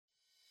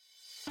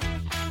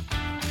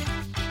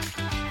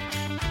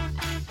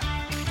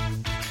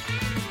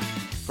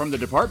From the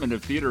Department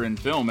of Theater and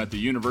Film at the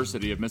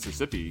University of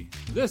Mississippi,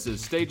 this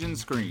is Stage and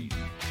Screen.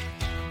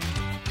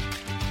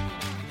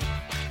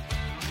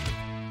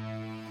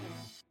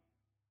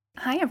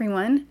 Hi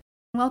everyone,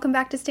 welcome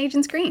back to Stage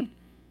and Screen.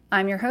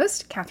 I'm your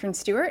host, Catherine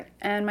Stewart,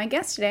 and my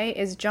guest today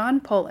is John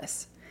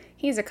Polis.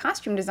 He's a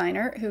costume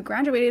designer who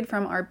graduated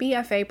from our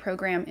BFA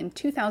program in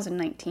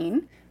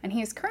 2019, and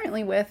he is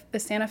currently with the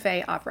Santa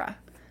Fe Opera.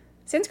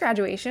 Since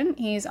graduation,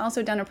 he's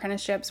also done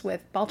apprenticeships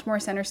with Baltimore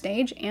Center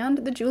Stage and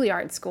the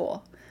Juilliard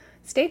School.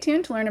 Stay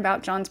tuned to learn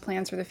about John's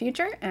plans for the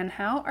future and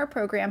how our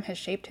program has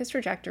shaped his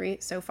trajectory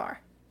so far.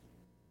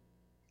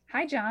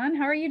 Hi, John.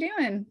 How are you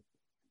doing?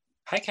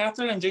 Hi,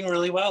 Catherine. I'm doing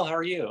really well. How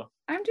are you?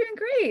 I'm doing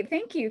great.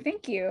 Thank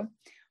you.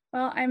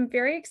 Well, I'm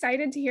very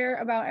excited to hear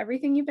about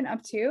everything you've been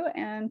up to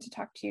and to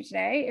talk to you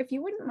today. If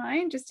you wouldn't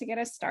mind, just to get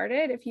us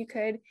started, if you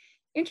could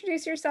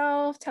introduce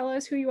yourself, tell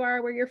us who you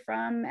are, where you're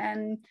from,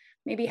 and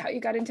maybe how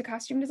you got into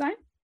costume design.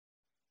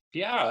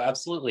 Yeah,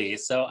 absolutely.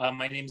 So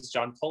my name is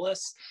John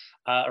Polis.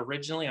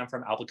 Originally, I'm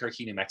from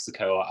Albuquerque, New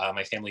Mexico.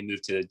 My family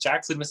moved to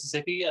Jackson,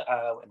 Mississippi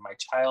in my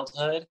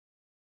childhood.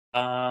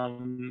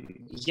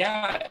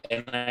 Yeah,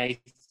 and I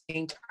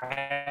think I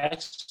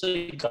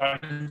actually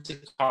got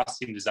into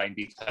costume design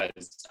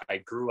because I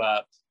grew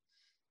up,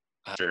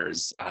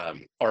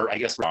 or I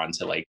guess we're on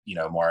to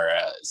more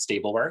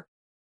stable work.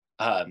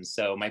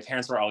 So my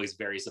parents were always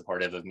very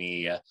supportive of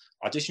me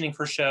auditioning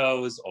for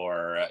shows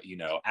or,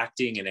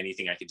 acting and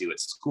anything I could do at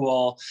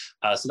school.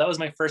 So that was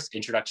my first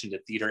introduction to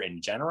theater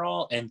in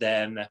general. And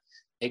then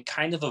it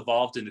kind of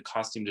evolved into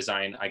costume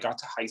design. I got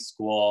to high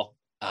school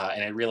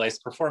and I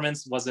realized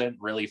performance wasn't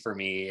really for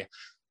me.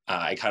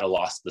 I kind of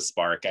lost the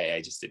spark.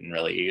 I just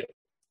it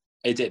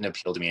didn't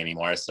appeal to me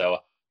anymore. So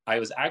I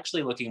was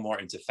actually looking more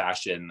into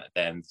fashion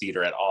than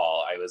theater at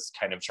all. I was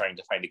kind of trying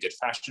to find a good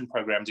fashion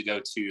program to go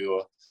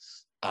to.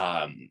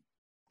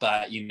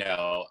 But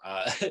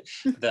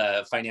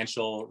the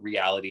financial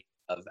reality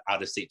of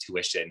out-of-state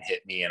tuition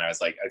hit me and I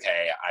was like,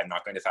 okay, I'm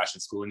not going to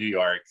fashion school in New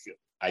York.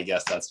 I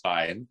guess that's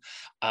fine.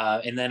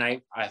 And then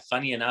I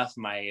funny enough,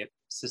 my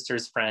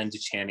sister's friend,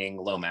 Channing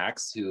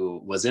Lomax,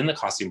 who was in the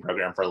costume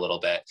program for a little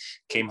bit,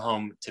 came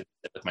home to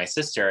visit with my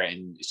sister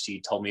and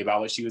she told me about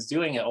what she was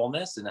doing at Ole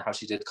Miss and how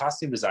she did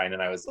costume design.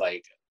 And I was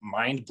like,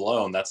 mind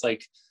blown. That's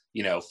like,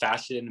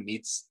 fashion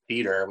meets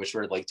theater, which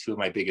were like two of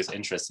my biggest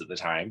interests at the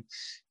time.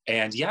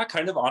 And yeah,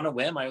 kind of on a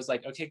whim, I was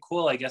like, okay,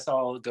 cool. I guess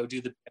I'll go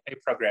do the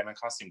BFA program in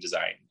costume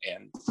design.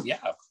 And yeah,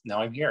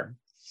 now I'm here.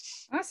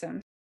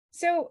 Awesome.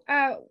 So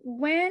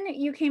when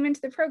you came into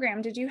the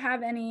program, did you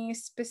have any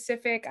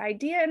specific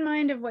idea in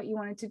mind of what you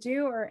wanted to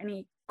do or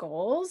any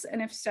goals?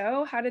 And if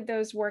so, how did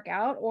those work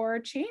out or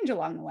change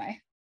along the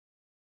way?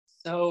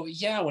 So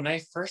yeah, when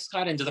I first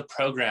got into the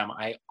program,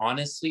 I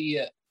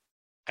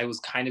was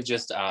kind of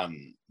just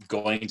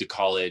going to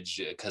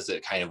college because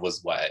it kind of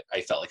was what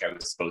I felt like I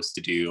was supposed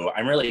to do.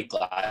 I'm really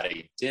glad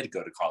I did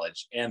go to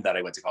college and that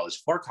I went to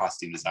college for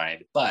costume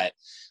design. But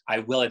I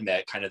will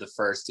admit, kind of the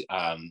first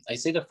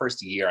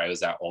year I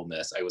was at Ole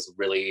Miss, I was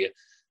really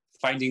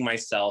finding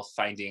myself,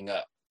 finding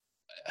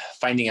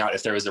out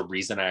if there was a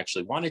reason I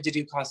actually wanted to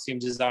do costume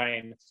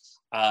design.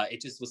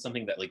 It just was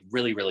something that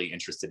really, really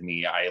interested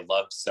me. I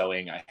loved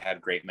sewing. I had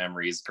great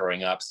memories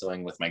growing up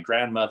sewing with my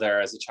grandmother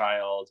as a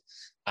child.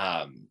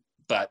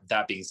 But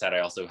that being said, I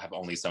also have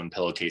only sewn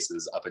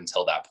pillowcases up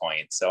until that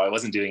point. So I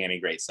wasn't doing any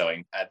great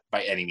sewing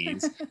by any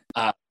means.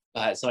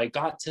 So I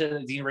got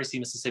to the University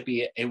of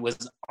Mississippi. It was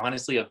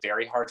honestly a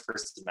very hard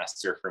first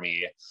semester for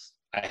me.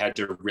 I had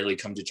to really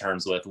come to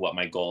terms with what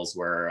my goals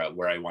were,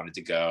 where I wanted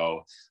to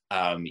go.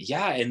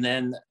 And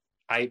then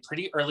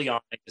pretty early on,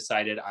 I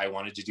decided I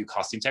wanted to do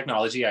costume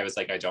technology. I was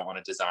like, I don't want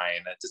to design.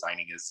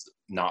 Designing is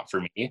not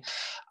for me.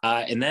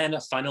 And then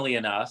funnily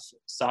enough,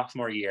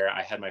 sophomore year,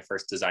 I had my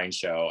first design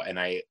show and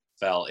I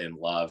fell in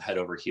love head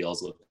over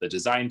heels with the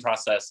design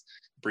process.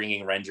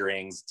 Bringing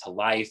renderings to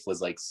life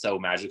was so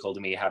magical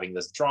to me, having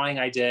this drawing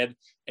I did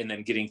and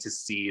then getting to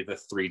see the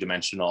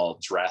three-dimensional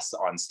dress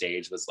on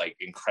stage was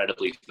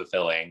incredibly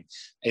fulfilling.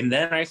 And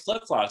then I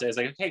flip-flopped. I was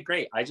like, okay,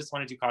 great. I just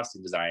want to do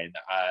costume design.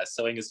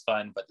 Sewing is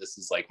fun, but this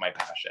is my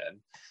passion.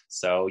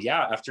 So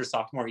yeah, after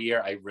sophomore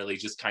year, I really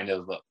just kind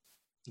of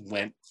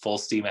went full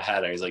steam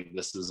ahead. I was like,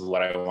 this is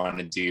what I want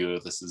to do.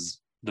 This is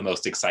the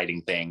most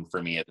exciting thing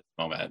for me at this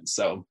moment.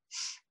 So.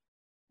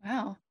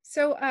 Wow.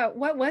 So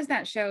what was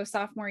that show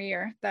sophomore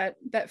year that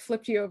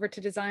flipped you over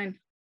to design?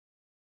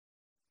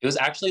 It was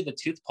actually the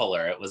Tooth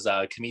Puller. It was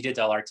a Commedia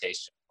dell'arte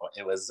show.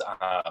 It was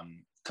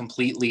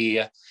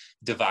completely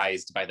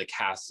devised by the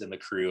cast and the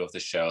crew of the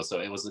show. So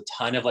it was a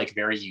ton of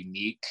very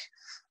unique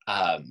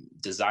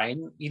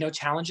design,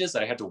 challenges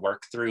that I had to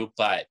work through.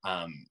 But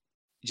I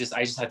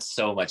just had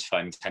so much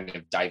fun kind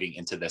of diving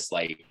into this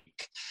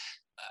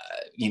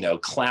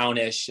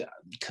clownish,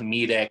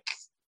 comedic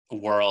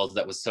world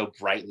that was so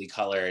brightly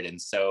colored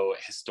and so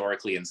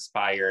historically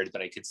inspired,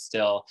 but I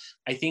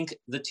think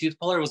the Tooth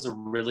Puller was a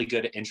really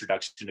good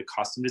introduction to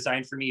costume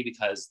design for me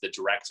because the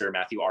director,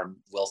 Matthew R.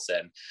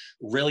 Wilson,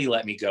 really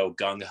let me go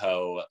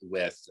gung-ho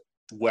with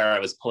where I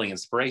was pulling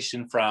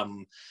inspiration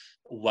from,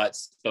 what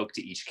spoke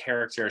to each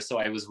character. So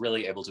I was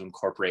really able to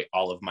incorporate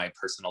all of my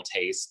personal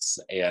tastes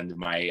and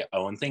my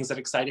own things that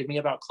excited me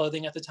about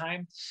clothing at the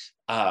time.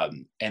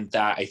 And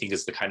that, I think,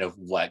 is the kind of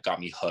what got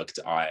me hooked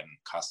on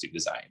costume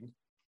design.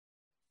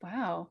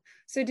 Wow.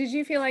 So did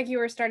you feel like you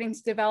were starting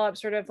to develop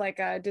sort of like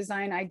a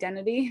design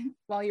identity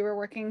while you were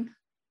working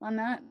on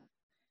that?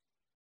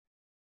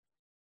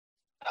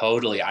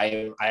 Totally.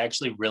 I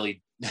actually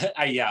really,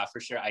 yeah, for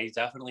sure. I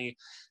definitely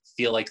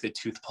feel like the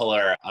Tooth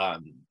Puller,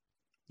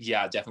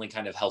 definitely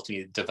kind of helped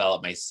me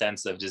develop my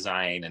sense of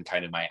design and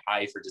kind of my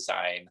eye for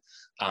design.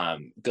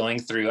 Going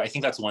through, I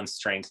think that's one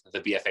strength that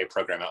the BFA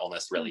program at Ole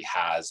Miss really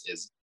has,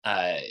 is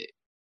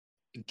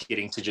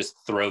getting to just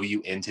throw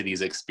you into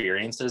these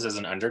experiences as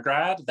an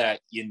undergrad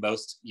that in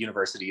most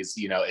universities,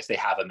 if they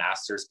have a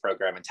master's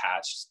program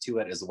attached to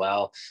it as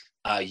well,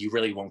 you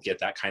really won't get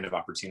that kind of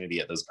opportunity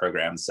at those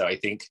programs. So I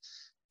think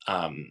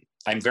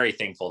I'm very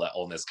thankful that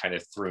Ole Miss kind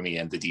of threw me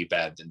in the deep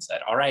end and said,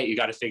 all right, you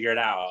got to figure it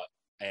out.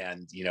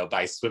 And,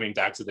 by swimming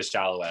back to the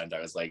shallow end,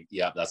 I was like,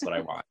 yep, that's what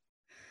I want.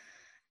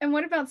 And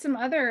what about some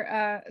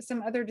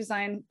other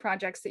design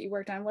projects that you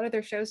worked on? What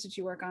other shows did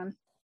you work on?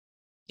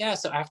 Yeah,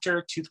 so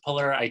after Tooth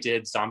Puller, I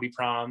did Zombie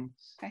Prom,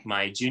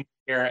 my junior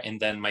year, and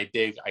then my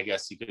big, I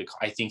guess you could,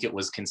 I think it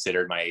was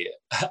considered my,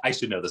 I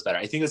should know this better,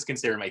 I think it was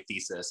considered my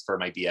thesis for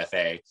my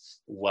BFA,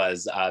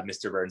 was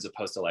Mr. Burns' A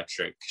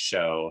Post-Electric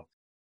show,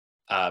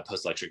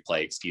 Post-Electric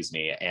play, excuse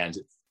me, and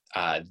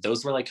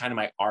those were like kind of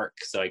my arc,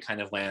 so I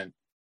kind of went,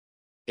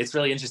 it's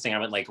really interesting, I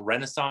went like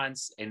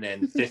Renaissance, and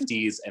then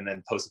 50s, and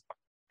then post,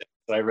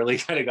 so I really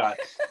kind of got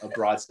a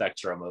broad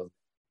spectrum of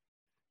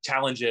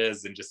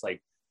challenges and just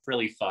like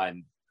really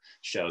fun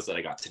shows that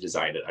I got to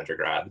design at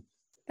undergrad.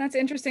 That's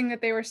interesting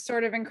that they were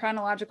sort of in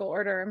chronological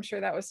order. I'm sure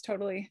that was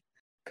totally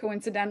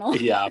coincidental.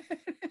 Yeah,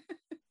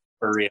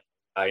 for real.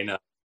 I know,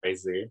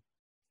 crazy.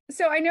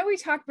 So I know we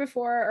talked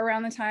before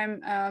around the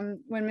time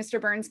when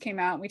Mr. Burns came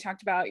out, we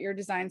talked about your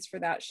designs for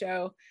that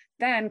show.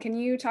 Then can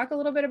you talk a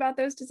little bit about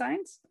those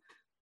designs?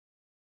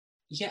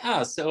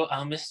 Yeah, so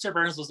Mr.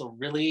 Burns was a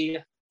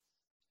really,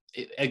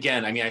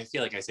 again, I mean, I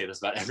feel like I say this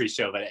about every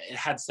show, but it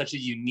had such a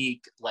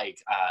unique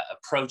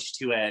approach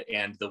to it,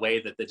 and the way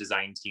that the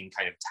design team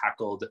kind of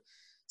tackled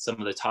some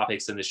of the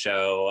topics in the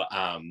show.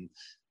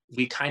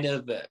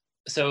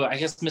 So I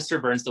guess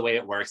Mr. Burns, the way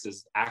it works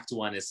is Act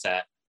 1 is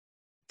set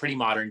pretty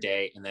modern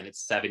day, and then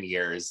it's 7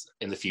 years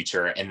in the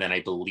future, and then I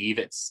believe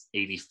it's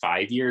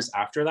 85 years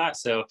after that.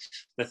 So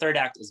the third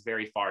act is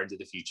very far into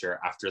the future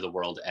after the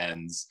world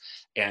ends,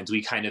 and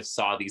we kind of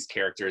saw these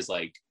characters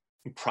like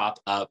prop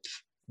up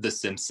The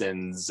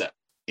Simpsons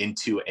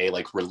into a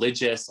like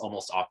religious,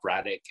 almost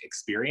operatic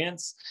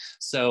experience.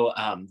 So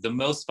the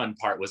most fun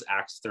part was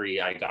Act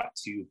 3. I got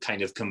to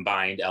kind of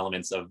combine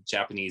elements of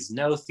Japanese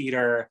No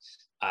theater,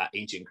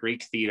 ancient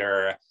Greek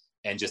theater,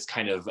 and just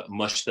kind of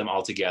mush them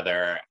all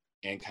together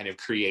and kind of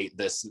create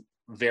this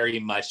very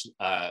much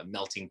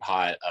melting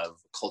pot of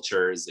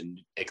cultures and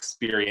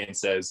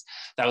experiences.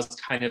 That was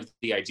kind of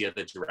the idea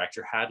the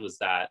director had, was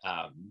that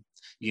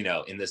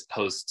in this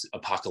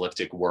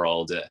post-apocalyptic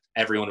world,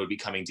 everyone would be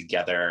coming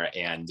together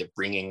and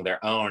bringing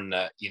their own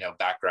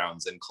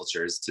backgrounds and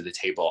cultures to the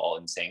table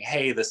and saying,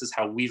 hey, this is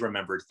how we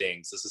remembered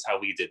things, this is how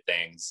we did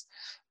things.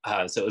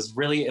 So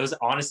it was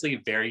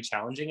honestly very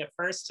challenging at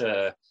first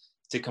to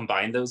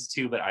combine those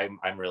two, but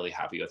I'm really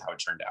happy with how it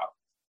turned out.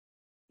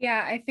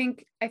 Yeah, I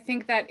think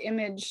that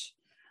image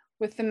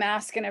with the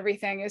mask and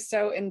everything is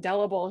so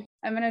indelible.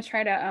 I'm going to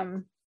try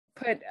to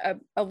put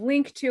a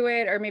link to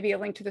it, or maybe a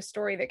link to the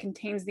story that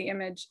contains the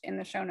image in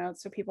the show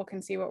notes so people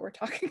can see what we're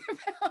talking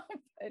about.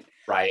 But,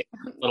 right.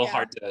 A little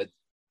hard to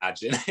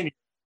imagine.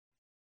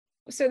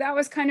 So that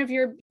was kind of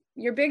your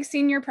big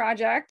senior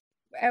project.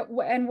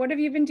 And what have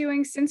you been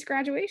doing since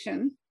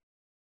graduation?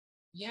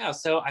 Yeah,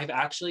 so I've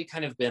actually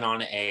kind of been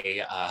on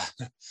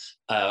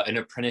an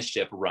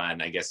apprenticeship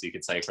run, I guess you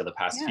could say, for the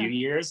past few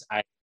years.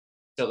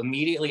 So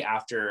immediately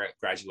after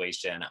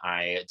graduation,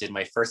 I did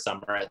my first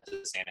summer at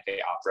the Santa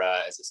Fe Opera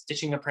as a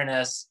stitching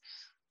apprentice.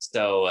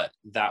 So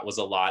that was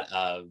a lot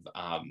of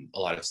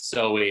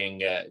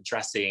sewing,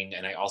 dressing,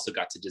 and I also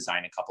got to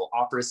design a couple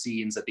opera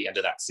scenes at the end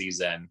of that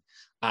season.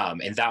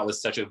 And that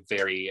was such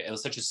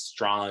a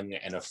strong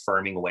and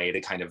affirming way to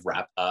kind of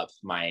wrap up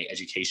my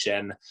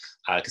education,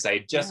 because I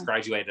had just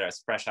graduated, I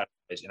was fresh out of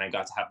college, and I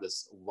got to have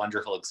this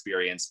wonderful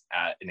experience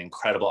at an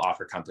incredible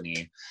opera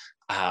company.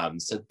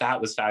 So that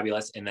was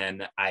fabulous. And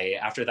then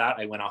after that,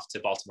 I went off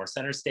to Baltimore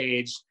Center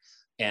Stage,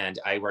 and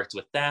I worked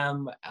with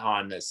them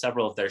on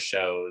several of their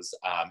shows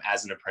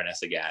as an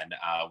apprentice again,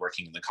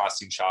 working in the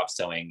costume shop,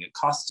 sewing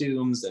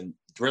costumes, and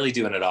really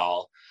doing it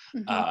all.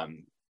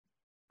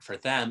 For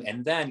them.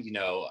 And then,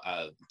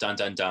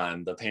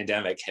 the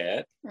pandemic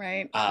hit.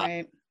 Right.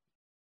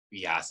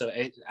 Yeah. So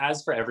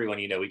as for everyone,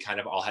 we kind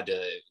of all had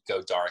to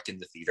go dark in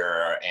the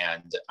theater.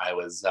 And I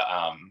was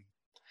I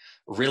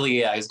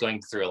was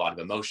going through a lot of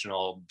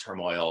emotional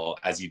turmoil,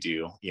 as you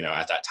do,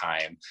 at that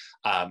time.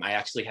 I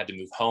actually had to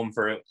move home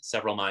for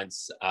several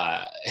months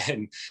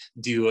and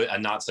do a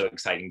not so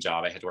exciting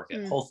job. I had to work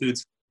at Whole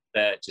Foods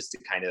bit just to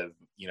kind of,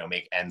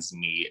 make ends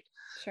meet.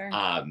 Sure.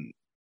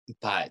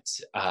 But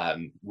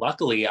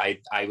luckily I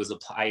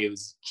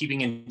was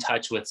keeping in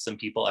touch with some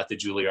people at the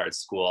Juilliard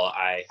School.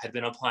 I had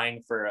been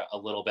applying for a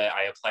little bit.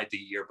 I applied the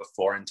year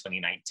before in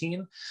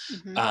 2019.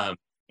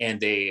 And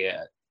they,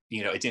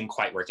 it didn't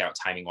quite work out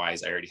timing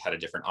wise. I already had a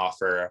different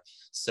offer.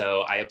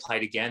 So I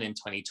applied again in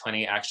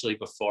 2020, actually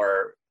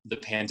before the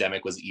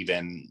pandemic was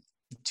even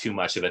too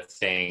much of a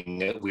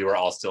thing. We were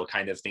all still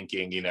kind of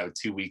thinking,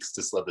 2 weeks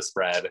to slow the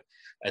spread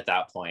at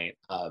that point.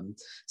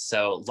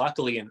 So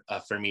luckily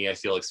for me, I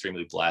feel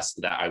extremely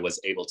blessed that I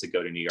was able to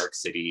go to New York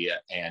City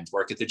and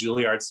work at the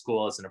Juilliard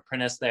School as an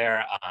apprentice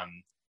there.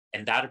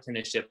 And that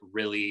apprenticeship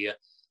really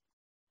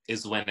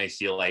is when I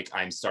feel like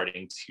I'm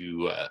starting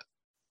to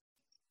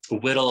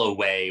whittle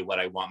away what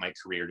I want my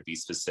career to be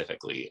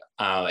specifically.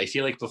 I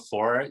feel like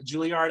before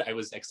Juilliard, I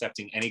was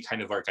accepting any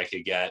kind of work I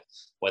could get,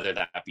 whether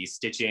that be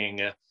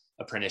stitching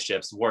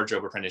apprenticeships,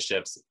 wardrobe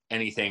apprenticeships,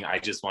 anything. I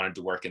just wanted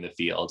to work in the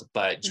field.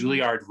 But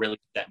Juilliard really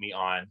set me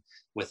on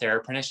with their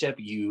apprenticeship.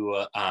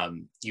 You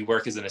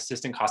work as an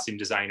assistant costume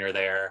designer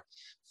there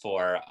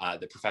for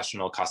the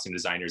professional costume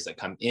designers that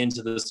come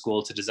into the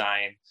school to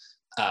design.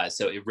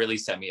 So it really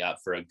set me up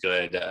for a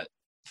good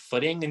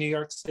footing in New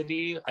York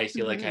City. I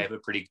feel like I have a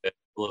pretty good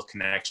pool of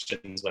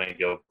connections when I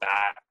go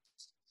back.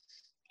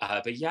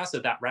 But yeah, so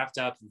that wrapped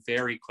up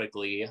very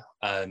quickly,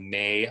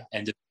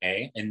 end of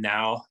May. And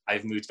now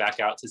I've moved back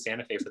out to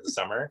Santa Fe for the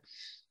summer.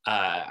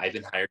 I've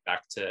been hired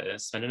back to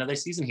spend another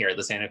season here at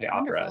the Santa Fe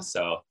Opera.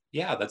 So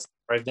yeah, that's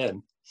where I've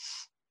been.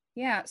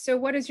 Yeah. So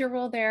what is your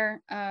role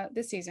there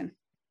this season?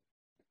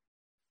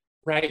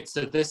 Right.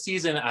 So this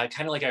season,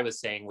 kind of like I was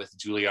saying with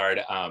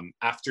Juilliard,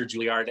 after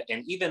Juilliard,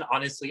 and even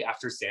honestly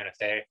after Santa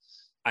Fe,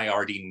 I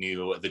already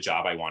knew the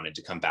job I wanted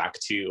to come back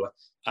to.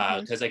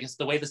 Because I guess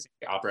the way the Santa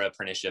Fe Opera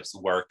apprenticeships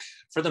work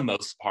for the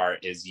most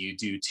part is you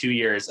do 2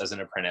 years as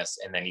an apprentice,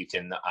 and then you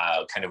can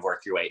kind of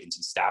work your way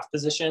into staff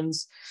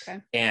positions.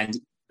 And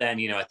then,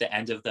 at the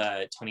end of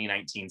the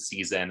 2019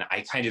 season,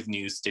 I kind of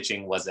knew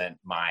stitching wasn't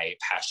my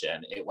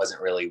passion. It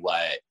wasn't really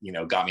what,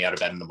 got me out of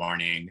bed in the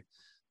morning,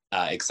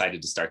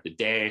 excited to start the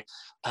day.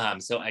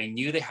 So I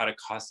knew they had a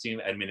costume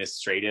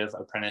administrative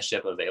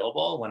apprenticeship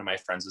available. One of my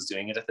friends was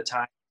doing it at the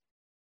time.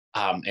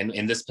 And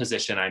in this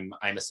position,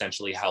 I'm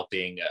essentially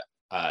helping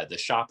the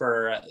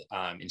shopper,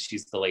 and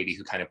she's the lady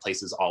who kind of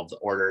places all of the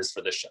orders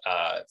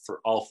for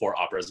all 4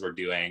 operas we're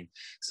doing.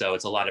 So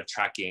it's a lot of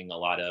tracking, a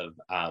lot of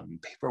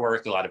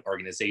paperwork, a lot of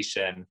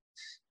organization.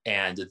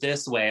 And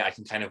this way I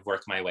can kind of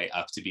work my way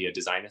up to be a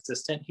design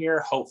assistant here,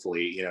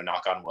 hopefully,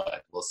 knock on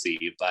wood, we'll see.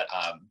 But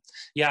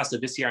yeah, so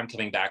this year I'm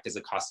coming back as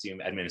a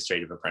costume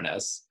administrative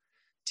apprentice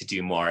to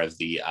do more of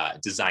the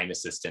design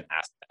assistant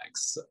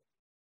aspects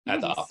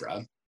at the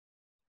opera.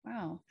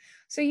 Wow.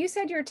 So you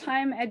said your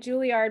time at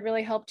Juilliard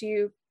really helped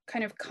you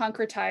kind of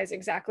concretize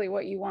exactly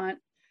what you want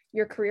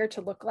your career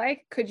to look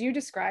like. Could you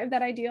describe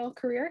that ideal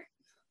career?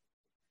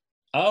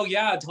 Oh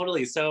yeah,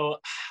 totally. So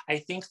I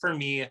think for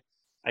me,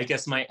 I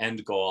guess my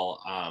end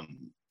goal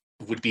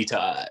would be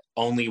to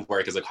only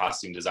work as a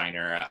costume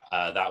designer.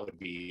 That would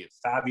be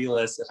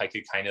fabulous if I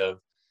could kind of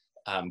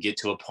get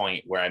to a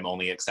point where I'm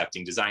only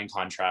accepting design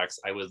contracts.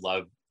 I would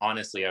love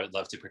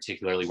to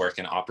particularly work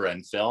in opera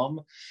and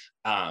film.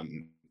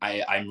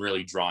 I'm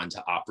really drawn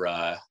to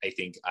opera. I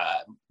think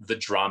the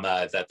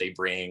drama that they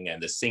bring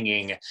and the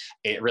singing,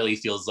 it really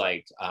feels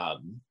like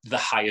the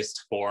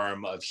highest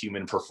form of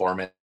human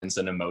performance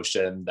and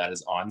emotion that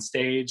is on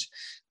stage.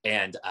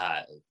 And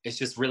it's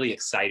just really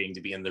exciting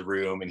to be in the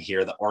room and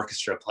hear the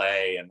orchestra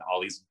play and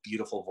all these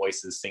beautiful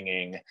voices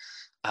singing.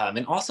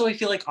 And also I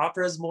feel like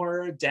opera is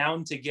more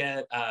down to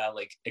get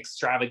like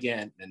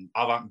extravagant and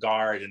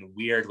avant-garde and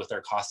weird with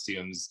their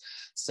costumes.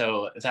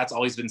 So that's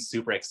always been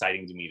super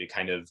exciting to me to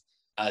kind of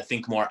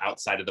think more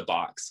outside of the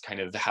box, kind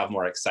of have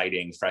more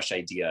exciting, fresh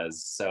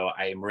ideas. So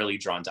I'm really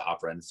drawn to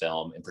opera and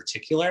film in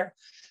particular.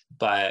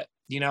 But,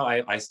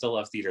 I still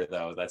love theater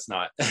though. That's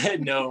not,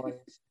 no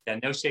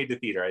shade to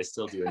theater. I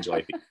still do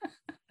enjoy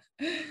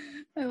theater.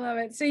 I love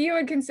it. So you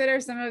would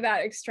consider some of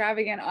that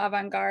extravagant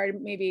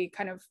avant-garde maybe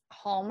kind of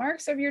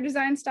hallmarks of your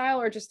design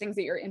style, or just things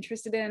that you're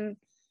interested in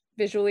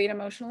visually and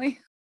emotionally?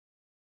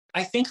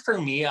 I think for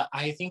me,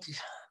 I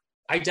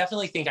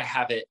definitely think I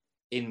have it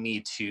in me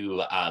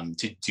to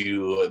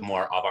do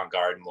more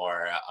avant-garde,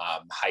 more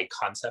high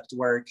concept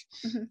work.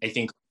 I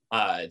think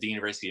the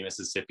University of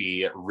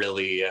Mississippi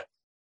really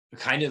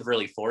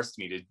forced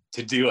me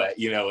to do it,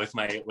 with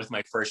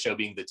my first show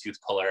being The Tooth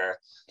Puller.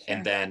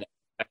 And then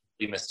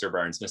Mr.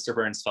 Burns. Mr.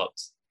 Burns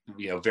felt,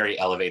 very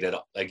elevated,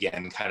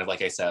 again, kind of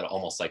like I said,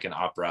 almost like an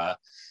opera.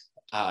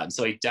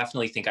 So I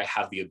definitely think I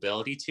have the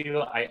ability to.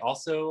 I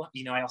also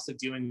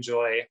do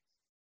enjoy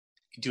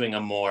doing a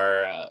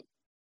more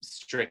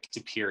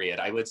strict period.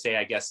 I would say,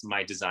 I guess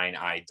my design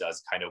eye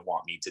does kind of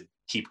want me to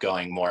keep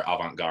going more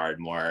avant-garde,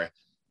 more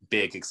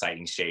big,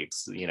 exciting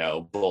shapes,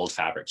 bold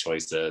fabric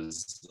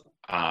choices,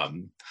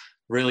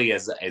 really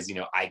as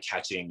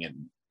eye-catching.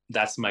 And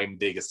that's my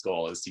biggest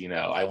goal is to,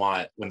 I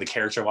want, when the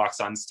character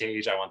walks on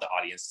stage, I want the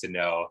audience to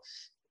know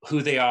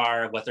who they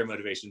are, what their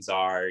motivations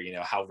are,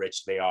 how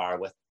rich they are,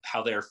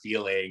 how they're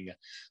feeling.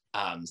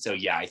 So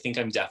yeah, I think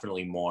I'm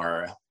definitely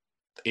more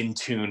in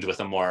tuned with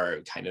a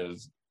more kind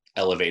of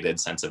elevated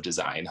sense of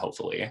design,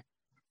 hopefully.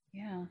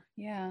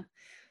 Yeah.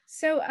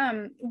 So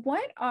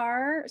what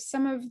are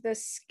some of the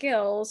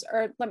skills,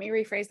 or let me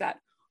rephrase that,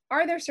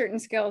 are there certain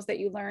skills that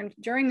you learned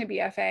during the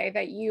BFA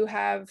that you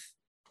have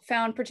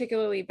found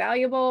particularly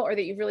valuable, or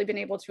that you've really been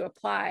able to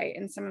apply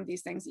in some of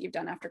these things that you've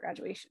done after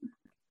graduation?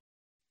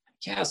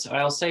 Yeah, so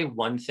I'll say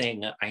one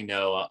thing I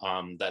know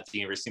that the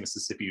University of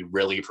Mississippi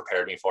really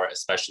prepared me for,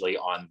 especially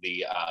on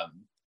the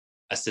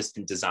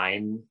assistant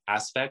design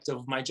aspect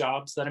of my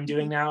jobs that I'm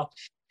doing now,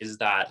 is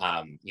that,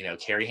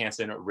 Carrie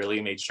Hansen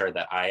really made sure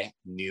that I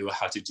knew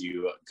how to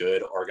do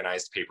good,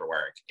 organized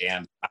paperwork,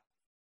 and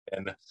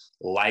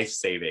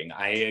life-saving.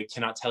 I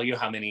cannot tell you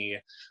how many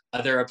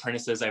other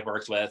apprentices I've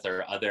worked with,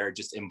 or other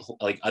just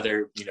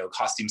other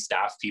costume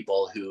staff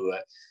people who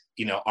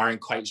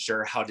aren't quite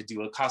sure how to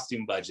do a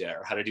costume budget,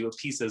 or how to do a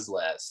pieces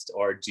list,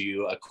 or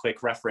do a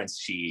quick reference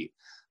sheet,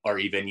 or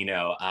even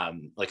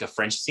like a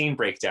French scene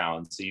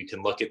breakdown, so you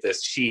can look at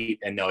this sheet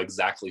and know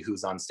exactly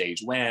who's on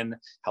stage when,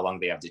 how long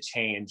they have to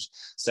change.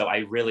 So I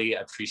really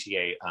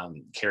appreciate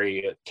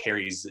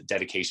Carrie's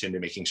dedication to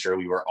making sure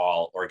we were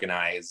all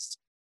organized,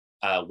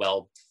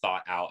 well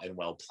thought out, and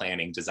well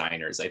planning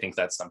designers. I think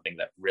that's something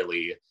that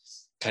really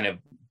kind of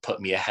put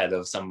me ahead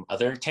of some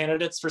other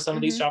candidates for some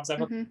of these jobs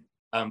I've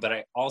but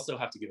I also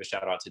have to give a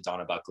shout out to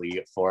Donna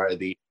Buckley for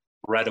the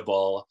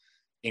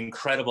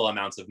incredible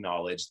amounts of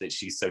knowledge that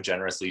she so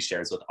generously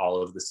shares with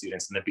all of the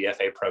students in the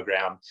BFA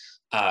program.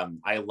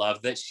 I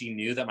love that she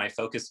knew that my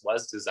focus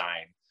was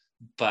design,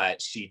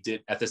 but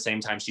at the same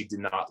time, she did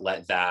not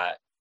let that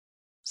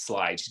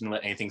slide. She didn't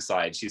let anything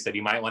slide. She said,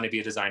 you might want to be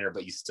a designer,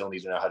 but you still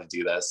need to know how to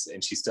do this.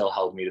 And she still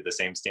held me to the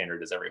same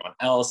standard as everyone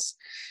else.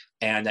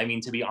 And I mean,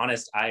 to be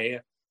honest, I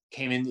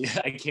came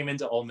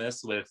into Ole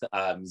Miss with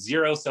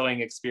zero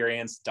sewing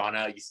experience.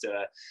 Donna used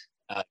to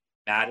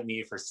mad at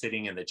me for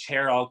sitting in the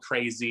chair all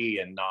crazy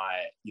and not,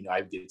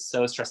 I get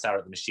so stressed out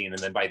of the machine. And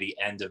then by the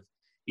end of,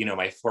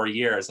 my 4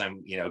 years,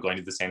 I'm, going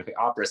to the Santa Fe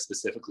Opera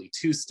specifically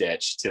to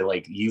stitch,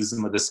 to use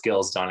some of the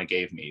skills Donna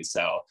gave me.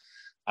 So,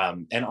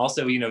 and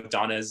also,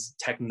 Donna's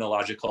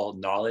technological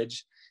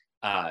knowledge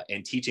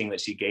and teaching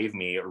that she gave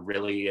me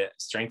really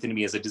strengthened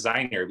me as a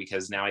designer,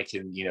 because now I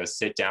can,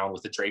 sit down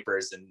with the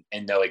drapers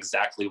and know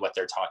exactly what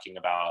they're talking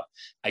about.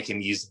 I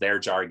can use their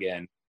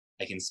jargon.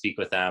 I can speak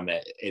with them.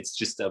 It's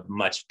just a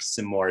much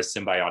more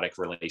symbiotic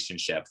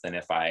relationship than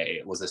if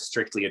I was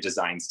strictly a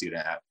design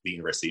student at the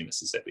University of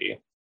Mississippi.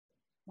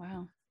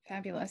 Wow,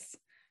 fabulous.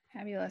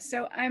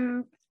 So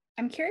I'm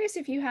curious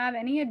if you have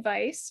any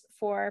advice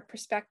for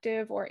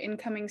prospective or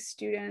incoming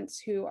students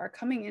who are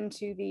coming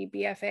into the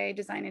BFA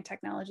Design and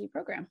Technology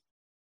program.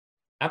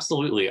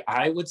 Absolutely.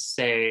 I would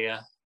say,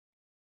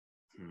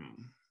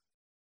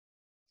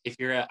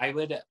 I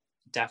would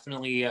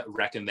definitely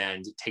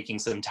recommend taking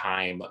some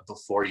time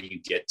before you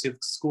get to the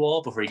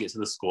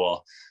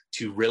school,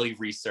 to really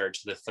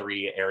research the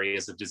 3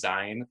 areas of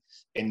design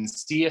and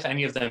see if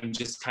any of them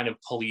just kind of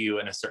pull you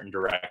in a certain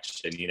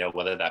direction,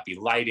 whether that be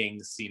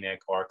lighting,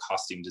 scenic, or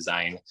costume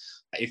design.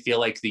 I feel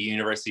like the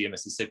University of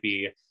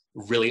Mississippi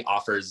really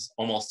offers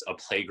almost a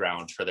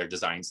playground for their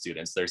design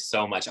students. There's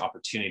so much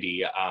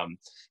opportunity,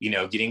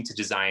 getting to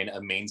design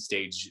a main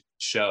stage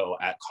show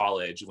at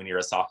college when you're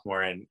a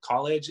sophomore in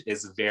college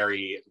is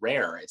very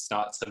rare. It's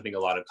not something a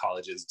lot of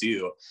colleges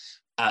do.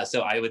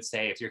 So I would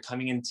say if you're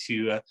coming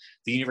into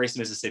the University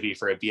of Mississippi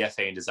for a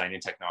BFA in Design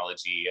and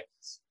Technology,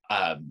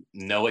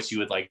 know what you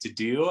would like to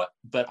do,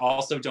 but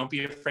also don't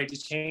be afraid to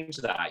change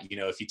that.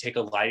 If you take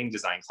a lighting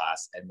design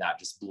class and that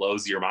just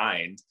blows your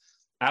mind,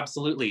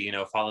 absolutely,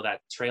 follow that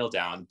trail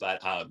down,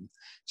 but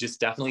just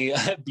definitely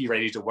be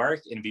ready to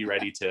work and be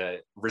ready to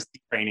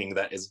receive training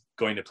that is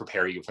going to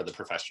prepare you for the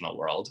professional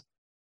world.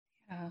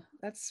 Yeah,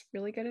 that's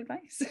really good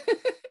advice.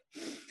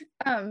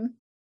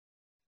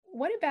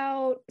 What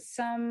about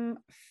some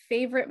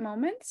favorite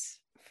moments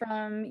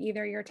from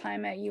either your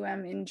time at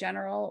UM in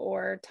general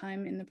or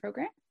time in the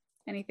program?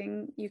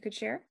 Anything you could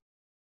share?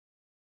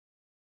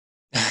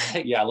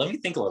 Yeah, let me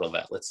think a little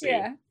bit. Let's see.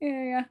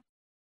 Yeah.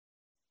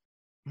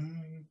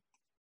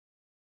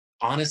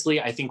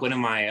 Honestly, I think one of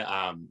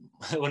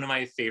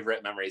my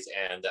favorite memories,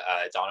 and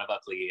Donna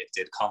Buckley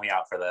did call me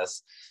out for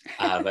this,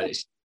 but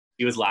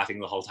she was laughing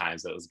the whole time,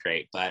 so it was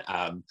great. But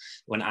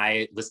when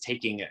I was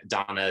taking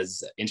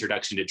Donna's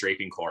introduction to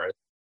draping course,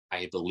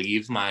 I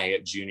believe my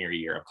junior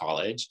year of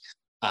college,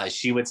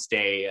 she would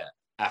stay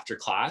after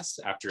class,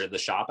 after the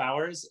shop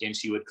hours, and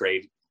she would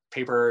grade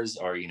papers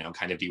or,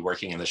 kind of be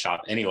working in the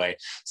shop anyway.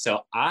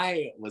 So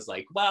I was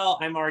like, well,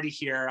 I'm already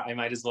here. I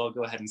might as well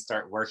go ahead and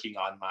start working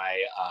on my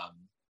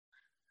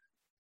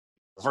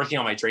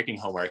draping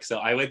homework. So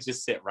I would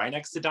just sit right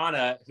next to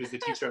Donna, who's the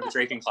teacher of the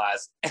draping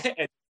class,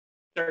 and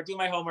start doing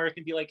my homework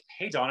and be like,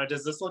 hey, Donna,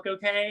 does this look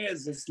okay?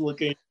 Is this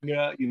looking,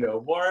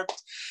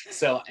 warped?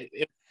 So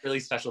it's a really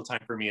special time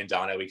for me and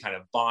Donna. We kind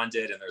of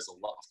bonded, and there's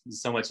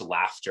so much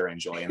laughter and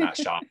joy in that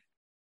shop.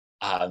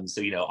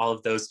 So, all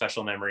of those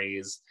special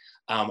memories.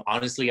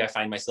 Honestly, I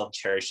find myself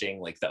cherishing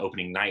like the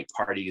opening night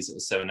parties. It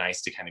was so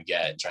nice to kind of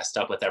get dressed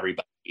up with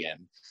everybody.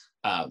 And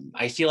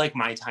I feel like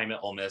my time at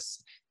Ole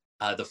Miss,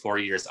 the 4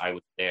 years I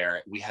was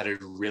there, we had a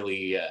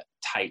really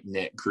tight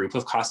knit group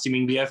of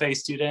costuming BFA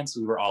students.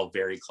 We were all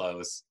very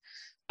close.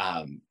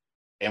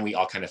 And we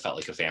all kind of felt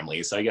like a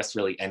family. So I guess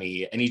really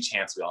any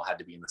chance we all had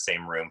to be in the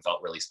same room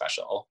felt really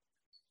special.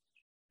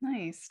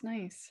 Nice.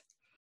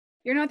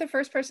 You're not the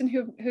first person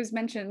who's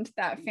mentioned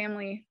that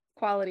family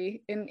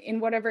quality in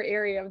whatever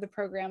area of the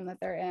program that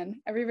they're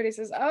in. Everybody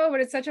says, "Oh,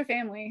 but it's such a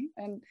family,"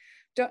 and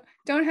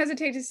don't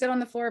hesitate to sit on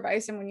the floor of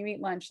Ison when you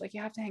eat lunch. Like,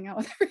 you have to hang out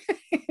with everybody.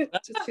 It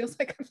just feels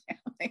like a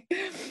family.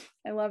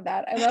 I love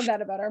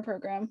that about our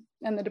program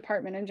and the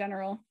department in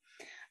general.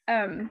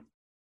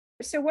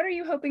 So what are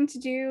you hoping to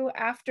do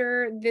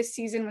after this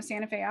season with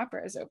Santa Fe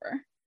Opera is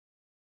over?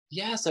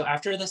 Yeah, so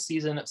after the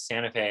season of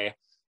Santa Fe,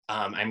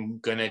 I'm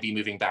going to be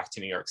moving back to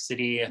New York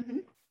City. Mm-hmm.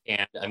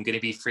 And I'm going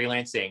to be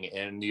freelancing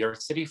in New York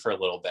City for a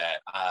little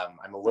bit.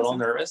 I'm a little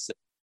nervous,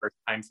 first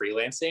time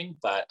freelancing,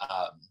 but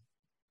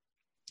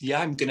yeah,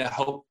 I'm going to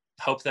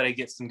hope that I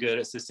get some good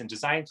assistant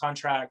design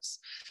contracts.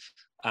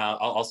 I'll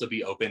also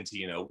be open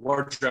to,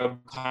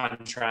 wardrobe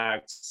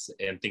contracts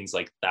and things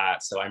like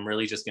that. So I'm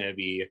really just going to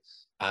be,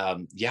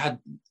 I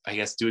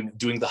guess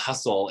doing the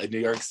hustle in New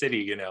York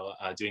City,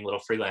 doing little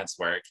freelance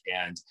work.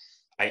 And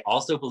I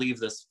also believe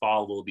this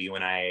fall will be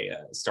when I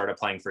start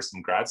applying for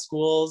some grad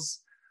schools.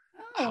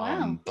 Oh,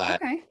 wow.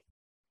 Okay.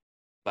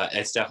 But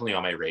it's definitely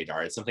on my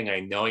radar. It's something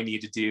I know I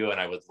need to do, and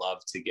I would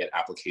love to get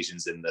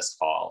applications in this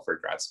fall for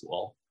grad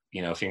school,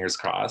 fingers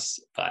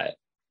crossed. But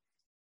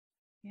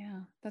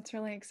yeah, that's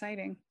really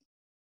exciting.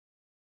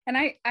 And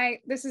I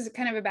this is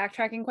kind of a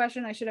backtracking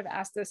question. I should have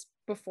asked this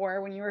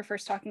before when you were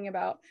first talking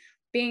about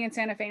being in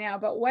Santa Fe now,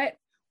 but what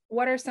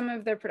are some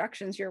of the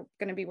productions you're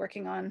going to be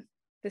working on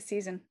this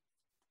season?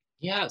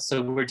 Yeah,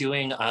 so we're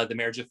doing The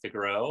Marriage of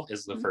Figaro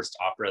is the first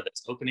opera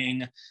that's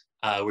opening.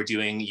 We're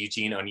doing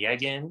Eugene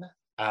Onegin,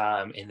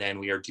 and then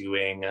we are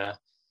doing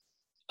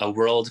a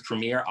world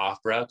premiere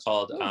opera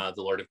called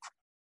The Lord of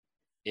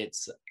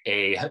It's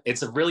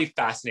a really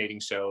fascinating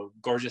show,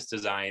 gorgeous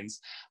designs.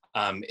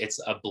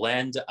 It's a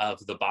blend of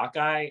the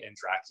Bacchae and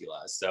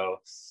Dracula. So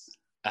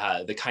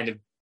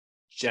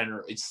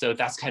so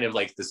that's kind of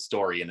like the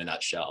story in a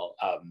nutshell.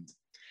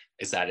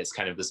 Is that it's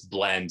kind of this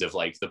blend of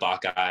like the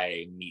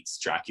Bacchae meets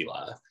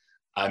Dracula.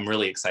 I'm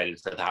really excited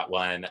for that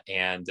one.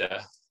 And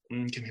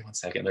give me 1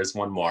 second. There's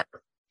one more.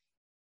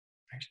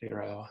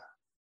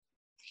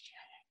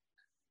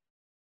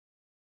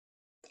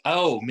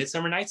 Oh,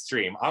 Midsummer Night's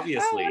Dream,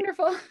 obviously. Oh,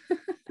 wonderful.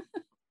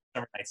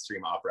 Midsummer Night's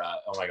Dream opera.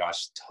 Oh my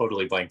gosh,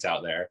 totally blanked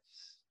out there.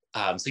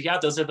 So yeah,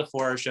 those are the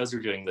 4 shows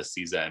we're doing this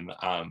season.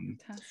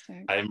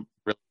 Fantastic. I'm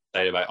really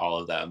excited by all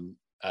of them.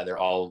 They're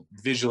all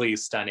visually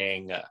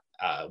stunning.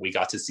 We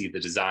got to see the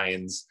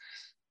designs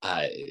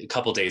a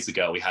couple days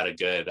ago. We had a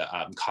good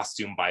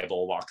costume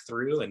Bible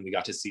walkthrough, and we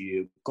got to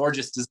see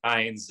gorgeous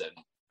designs. And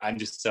I'm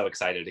just so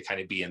excited to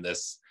kind of be in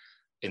this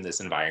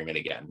environment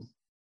again.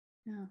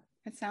 Yeah,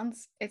 it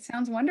sounds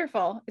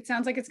wonderful. It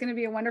sounds like it's going to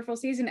be a wonderful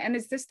season. And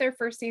is this their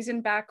first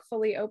season back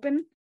fully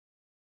open?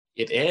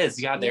 It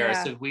is. Yeah, they are.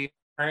 So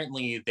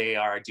currently they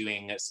are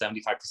doing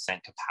 75%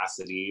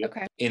 capacity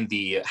in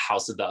the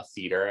House of the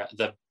Theater.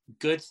 The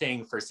good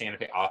thing for Santa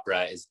Fe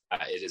Opera is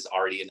that it is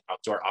already an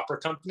outdoor opera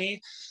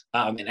company.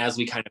 And as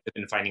we kind of have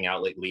been finding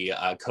out lately,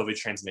 COVID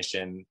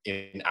transmission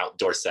in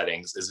outdoor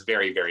settings is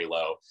very, very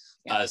low.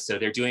 So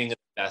they're doing their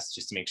best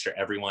just to make sure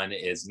everyone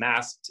is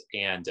masked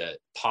and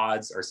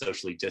pods are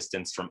socially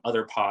distanced from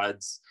other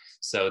pods.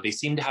 So they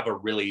seem to have a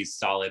really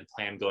solid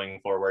plan going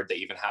forward. They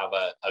even have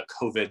a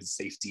COVID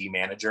safety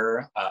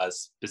manager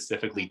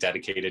specifically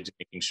dedicated to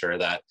making sure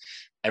that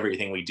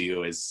everything we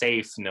do is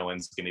safe. No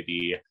one's going to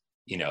be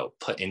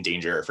put in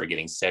danger for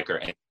getting sick or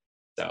anything.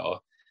 So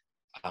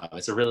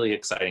it's a really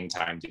exciting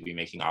time to be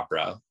making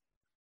opera.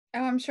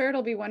 Oh, I'm sure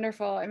it'll be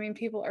wonderful. I mean,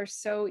 people are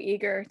so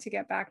eager to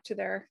get back to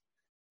their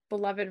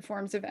beloved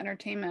forms of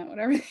entertainment,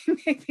 whatever they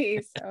may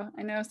be. So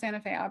I know Santa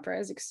Fe Opera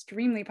is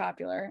extremely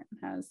popular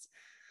and has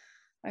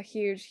a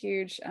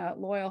huge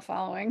loyal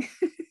following.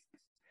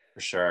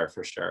 For sure.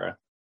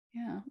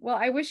 Yeah. Well,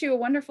 I wish you a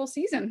wonderful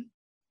season.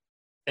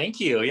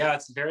 Thank you. Yeah,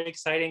 it's very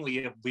exciting.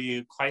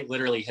 We quite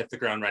literally hit the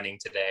ground running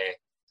today.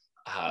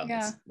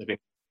 It's been a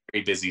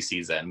very busy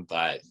season,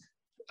 but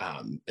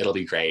it'll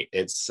be great.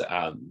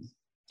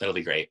 It'll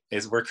be great.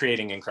 We're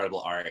creating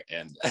incredible art,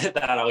 and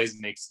that always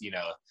makes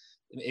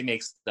it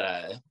makes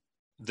the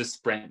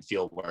sprint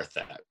feel worth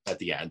it at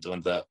the end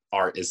when the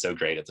art is so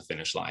great at the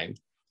finish line.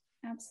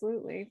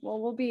 Absolutely. Well,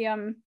 we'll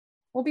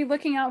be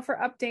looking out for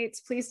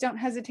updates. Please don't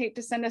hesitate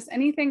to send us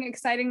anything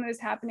exciting that is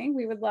happening.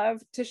 We would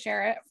love to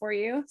share it for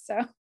you. So,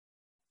 of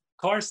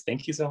course.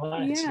 Thank you so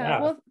much. Yeah.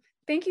 Well,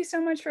 thank you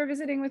so much for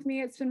visiting with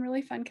me. It's been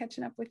really fun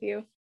catching up with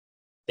you.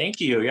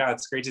 Thank you. Yeah,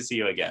 it's great to see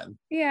you again.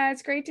 Yeah,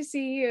 it's great to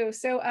see you.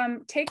 So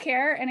take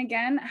care. And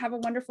again, have a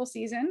wonderful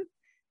season.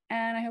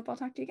 And I hope I'll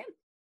talk to you again.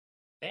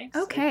 Thanks.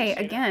 Okay,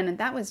 again,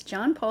 that was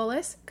John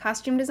Polis,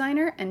 costume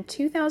designer and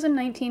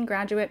 2019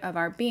 graduate of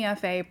our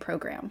BFA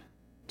program.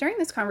 During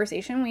this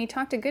conversation, we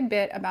talked a good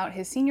bit about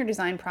his senior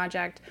design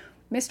project,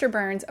 Mr.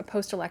 Burns, A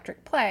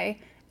Post-Electric Play,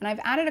 and I've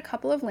added a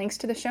couple of links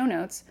to the show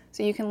notes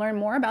so you can learn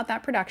more about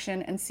that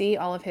production and see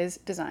all of his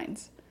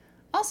designs.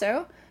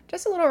 Also,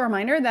 just a little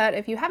reminder that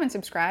if you haven't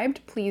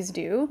subscribed, please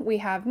do. We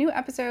have new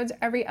episodes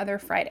every other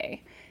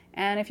Friday.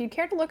 And if you'd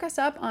care to look us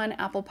up on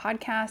Apple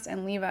Podcasts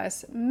and leave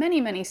us many,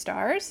 many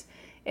stars,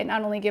 it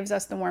not only gives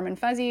us the warm and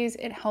fuzzies,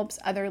 it helps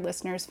other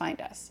listeners find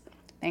us.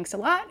 Thanks a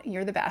lot.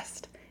 You're the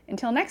best.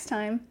 Until next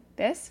time,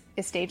 this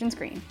is Stage and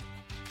Screen.